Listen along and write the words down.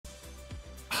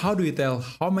how do you tell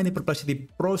how many Perplexity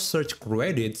Pro Search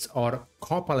credits or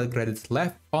Copilot credits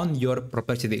left on your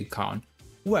Perplexity account?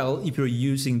 Well, if you're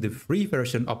using the free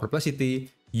version of Perplexity,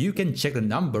 you can check the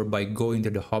number by going to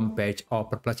the homepage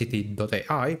of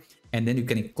Perplexity.ai, and then you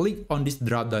can click on this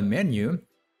drop-down menu,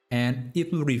 and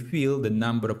it will reveal the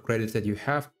number of credits that you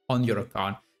have on your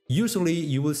account. Usually,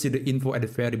 you will see the info at the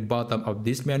very bottom of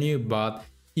this menu, but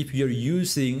if you're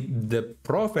using the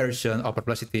Pro version of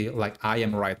Perplexity like I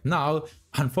am right now,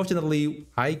 unfortunately,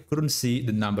 I couldn't see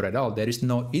the number at all. There is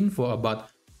no info about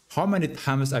how many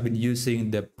times I've been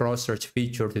using the Pro Search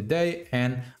feature today,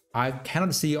 and I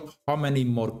cannot see how many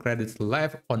more credits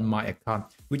left on my account,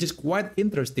 which is quite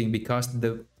interesting because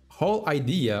the whole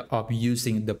idea of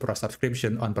using the Pro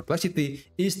subscription on Perplexity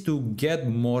is to get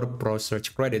more Pro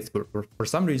Search credits. But for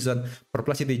some reason,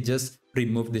 Perplexity just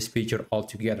removed this feature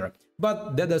altogether.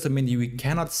 But that doesn't mean we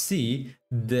cannot see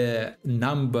the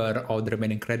number of the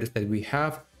remaining credits that we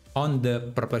have on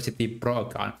the Perplexity Pro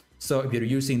account. So if you're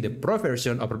using the Pro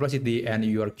version of Perplexity and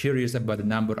you are curious about the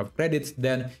number of credits,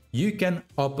 then you can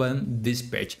open this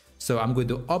page. So I'm going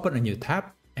to open a new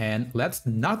tab, and let's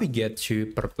navigate to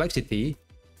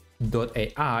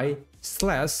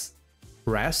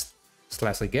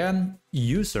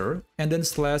perplexity.ai/rest/user and then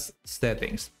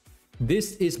 /settings.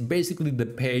 This is basically the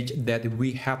page that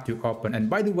we have to open. And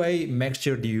by the way, make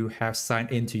sure that you have signed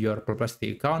into your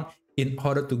Perplexity account in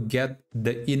order to get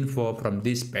the info from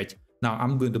this page. Now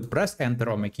I'm going to press enter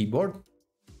on my keyboard,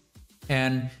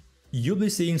 and you'll be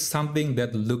seeing something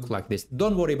that looks like this.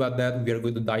 Don't worry about that. We are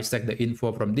going to dissect the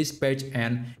info from this page,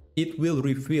 and it will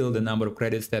reveal the number of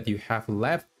credits that you have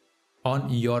left on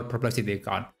your Perplexity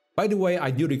account. By the way, I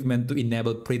do recommend to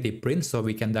enable pretty print so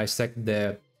we can dissect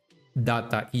the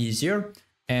data easier.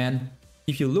 And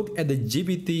if you look at the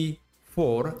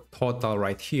GPT-4 total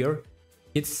right here,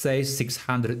 it says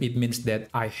 600. It means that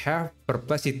I have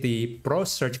Perplexity Pro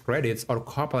Search credits or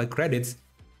Copilot credits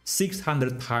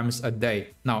 600 times a day.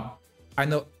 Now, I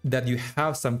know that you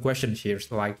have some questions here,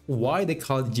 like why they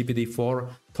call it GPT-4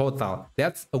 total.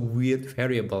 That's a weird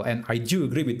variable, and I do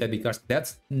agree with that because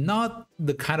that's not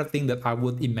the kind of thing that I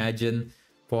would imagine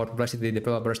for Perplexity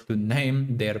developers to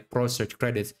name their Pro Search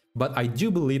credits. But I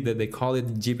do believe that they call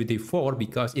it GPT-4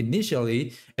 because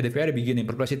initially, at the very beginning,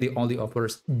 Perplexity only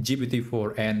offers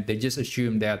GPT-4, and they just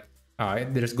assume that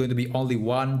there's going to be only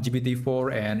one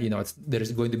GPT-4, and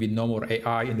there's going to be no more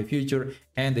AI in the future,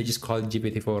 and they just call it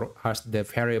GPT-4 as the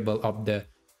variable of the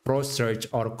Pro Search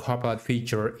or Copilot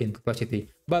feature in Perplexity.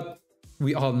 But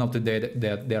we all know today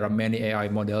that there are many AI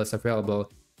models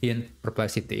available in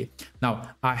Perplexity.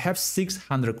 Now, I have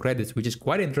 600 credits, which is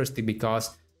quite interesting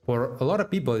because for a lot of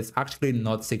people, it's actually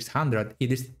not 600.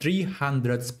 It is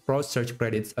 300 Pro Search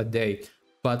credits a day.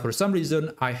 But for some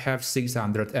reason, I have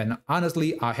 600. And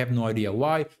honestly, I have no idea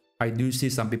why. I do see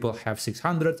some people have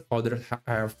 600, others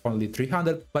have only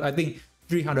 300. But I think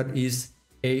 300 is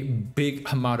a big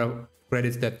amount of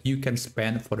credits that you can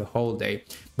spend for the whole day.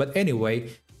 But anyway,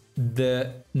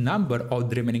 the number of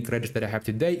the remaining credits that I have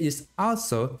today is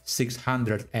also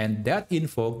 600, and that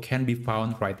info can be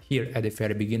found right here at the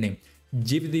very beginning.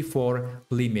 GPT-4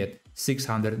 limit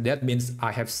 600. That means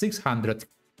I have 600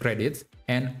 credits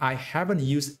and I haven't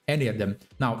used any of them.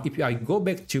 Now, if I go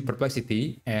back to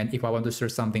Perplexity and if I want to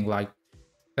search something like,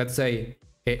 let's say,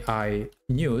 AI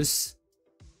news,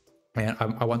 and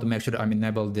I want to make sure that I'm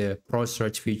enabled the Pro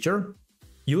Search feature,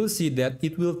 you will see that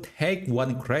it will take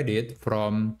 1 credit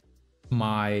from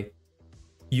my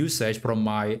usage, from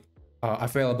my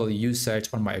available usage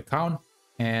on my account.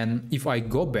 And if I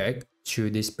go back to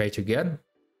this page again,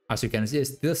 as you can see,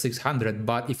 it's still 600.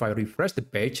 But if I refresh the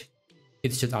page,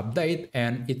 it should update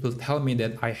and it will tell me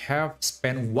that I have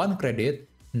spent 1 credit.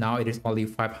 Now it is only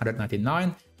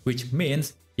 599, which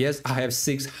means, yes, I have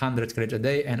 600 credits a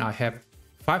day and I have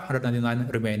 599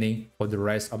 remaining for the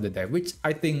rest of the day, which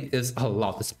I think is a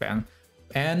lot to spend.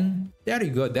 And there you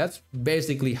go. That's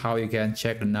basically how you can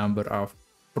check the number of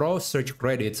Pro Search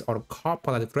credits or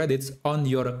Copilot credits on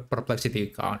your Perplexity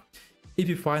account. If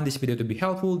you find this video to be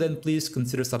helpful, then please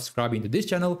consider subscribing to this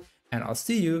channel, and I'll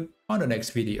see you on the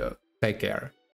next video. Take care.